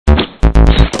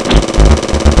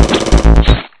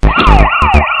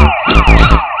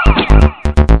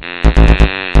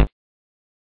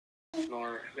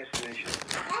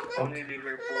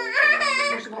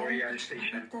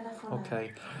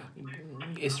Okay.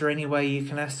 Is there any way you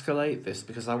can escalate this?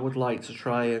 Because I would like to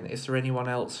try and... Is there anyone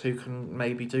else who can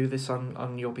maybe do this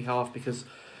on your behalf? Because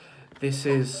this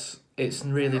is... It's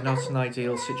really not an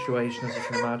ideal situation, as you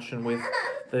can imagine, with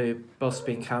the bus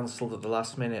being cancelled at the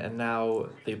last minute, and now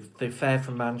the fare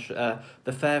from Manchester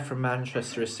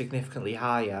is significantly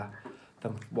higher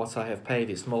than what I have paid.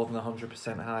 It's more than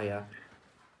 100% higher.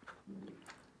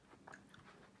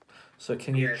 So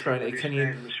can you try and is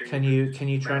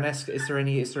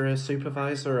there a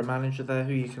supervisor or a manager there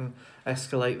who you can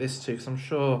escalate this to? Because I'm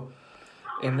sure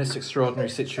in this extraordinary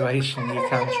situation you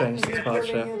can change the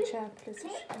departure.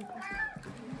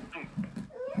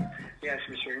 Yes,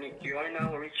 Mr. Nick, you are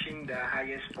now reaching the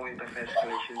highest point of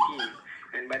escalation team.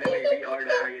 And by the way, we are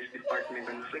the highest department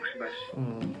on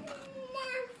Flixbus.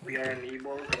 We are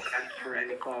unable to transfer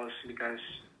any calls because,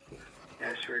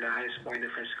 yes, we're the highest point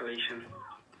of escalation.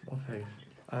 Okay.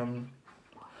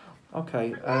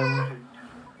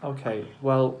 Okay.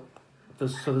 Well,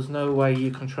 there's no way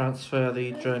you can transfer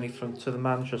the journey to the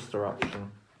Manchester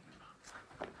option.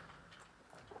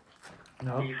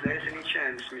 No. If there's any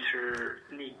chance, Mr.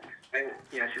 Nick,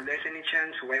 yes, if there's any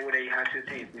chance, why would I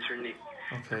hesitate, Mr. Nick,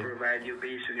 to provide you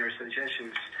based on your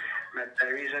suggestions? But the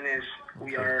reason is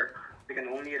we can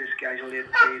only reschedule it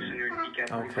based on your ticket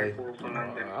for Liverpool to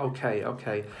London. Okay.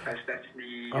 Because that's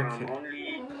the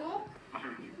only.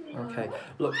 Okay,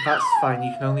 look, that's fine.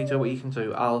 You can only do what you can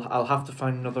do. I'll have to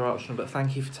find another option, but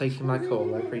thank you for taking my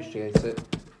call. I appreciate it.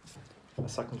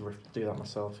 Yes, I can do that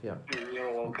myself. Yeah.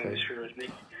 You're welcome, Mr.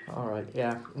 Nick. All right.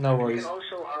 Yeah. No worries. You can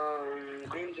also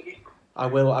claim the refund. I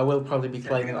will probably be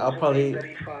claiming. I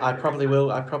probably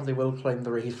will claim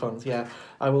the refund. Yeah,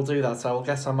 I will do that. I will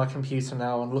get on my computer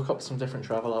now and look up some different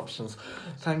travel options.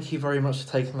 Thank you very much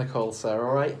for taking the call, sir.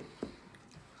 All right.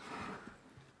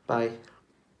 Bye.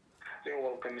 You're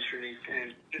welcome, Mr. Nick,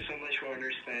 and thank you so much for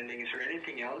understanding. Is there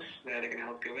anything else that I can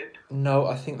help you with? No,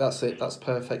 I think that's it. That's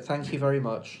perfect. Thank you very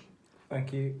much.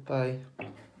 Thank you. Bye.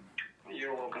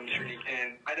 You're welcome, Mr. Nick.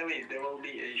 And by the way, there will be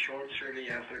a short survey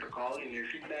after the call, and your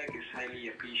feedback is highly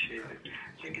appreciated.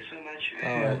 Thank you so much,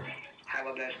 and have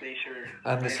a blessed day, sir.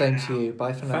 And the same to you.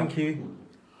 Bye for now. Thank you.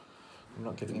 I'm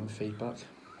not giving him feedback.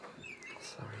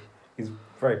 Sorry. He's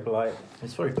very polite.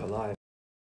 It's very polite.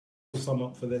 Sum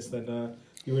up for this, then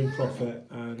you're in profit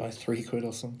and By £3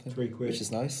 or something. £3, which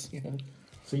is nice, you know.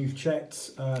 So you've checked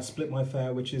Split My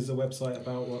Fare, which is a website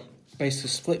about what? Basically,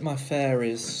 Split My Fare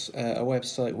is a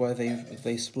website where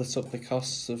they split up the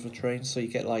costs of a train, so you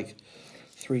get like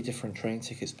 3 different train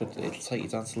tickets, but it'll take you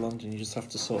down to London. You just have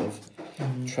to sort of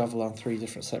travel on 3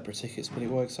 different separate tickets, but it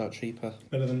works out cheaper.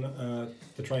 Better than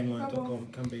thetrainline.com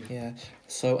can be. Yeah.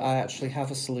 So I actually have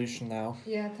a solution now.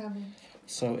 Yeah, tell me.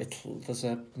 So there's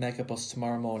a mega bus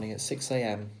tomorrow morning at 6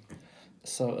 AM.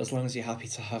 So as long as you're happy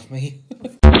to have me.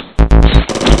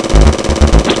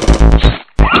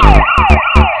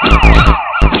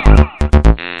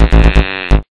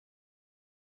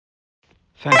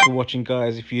 Thanks for watching,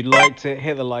 guys. If you liked it,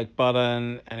 hit the like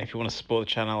button, and if you want to support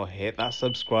the channel, hit that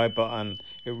subscribe button.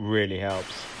 It really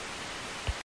helps.